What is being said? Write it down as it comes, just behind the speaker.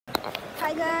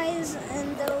Hi guys,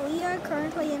 and we are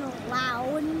currently in a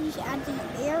lounge at the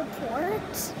airport.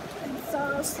 It's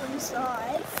us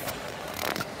inside.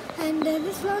 And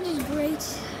this lounge is great.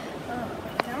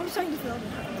 Now I'm starting to feel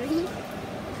hungry.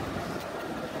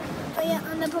 But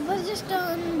yeah, and the Papa's just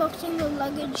unboxing the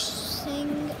luggage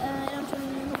thing. And I'm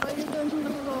showing you Papa's just doing some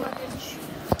of the luggage.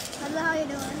 Hello, how you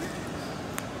doing?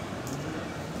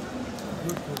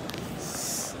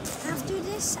 After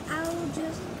this, I'll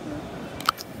just...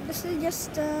 This is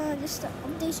just an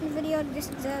updation video,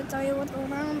 just to tell you what's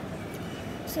going on.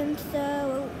 Since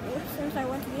I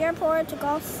went to the airport, took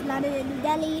off, landed in New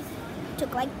Delhi,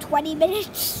 took like 20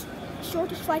 minutes,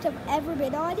 shortest flight I've ever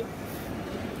been on. And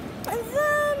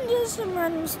then just some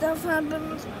random stuff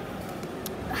happened.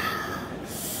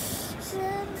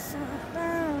 Since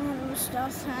random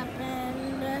stuff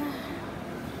happened.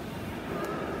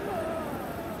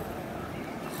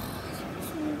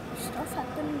 Stuff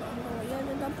happened and we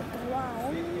ended up at the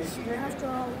lounge after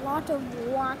a lot of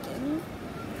walking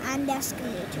and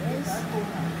escalators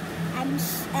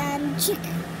and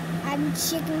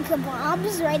chicken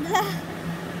kebabs right there.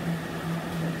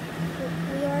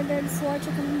 We ordered 4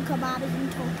 chicken kebabs in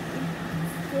total.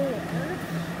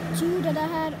 2 that I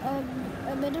had,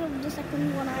 a bit of the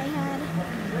second one I had,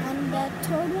 and the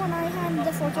third one I had,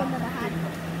 the fourth one that I had.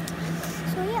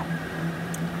 So yeah,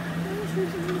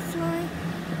 I'm fly.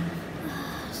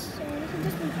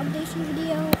 Just an updation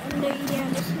video, and yeah,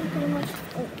 this is pretty much.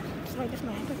 Oh, sorry, that's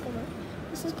my iPad cover.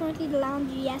 This is currently the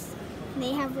lounge. Yes,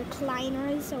 they have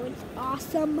recliners, so it's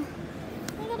awesome.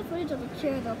 I got a footage of the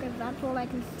chair though, because that's all I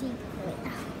can see right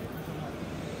now.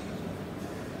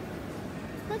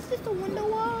 That's just a window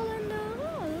wall, and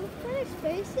oh, it's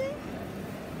pretty spacey.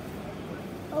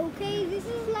 Okay, this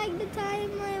is like the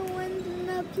time I went in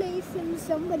a place and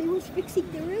somebody was fixing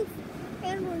the roof,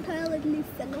 and we entirely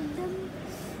filmed them.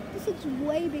 This is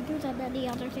way bigger than any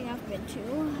other thing I've been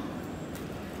to.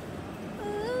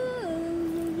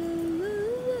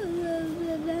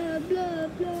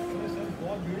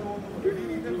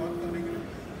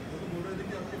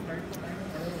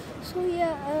 So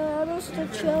yeah, I'm just to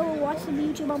chill, watch some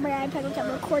YouTube on my iPad, which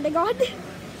I'm recording on.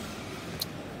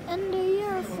 And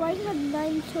yeah, flight is at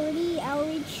 9:30. I'll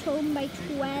reach home by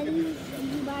 12, in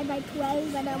Dubai by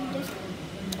 12, and I'm just...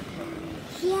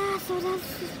 Yeah, so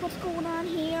that's just what's going on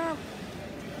here.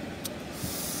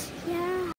 Yeah.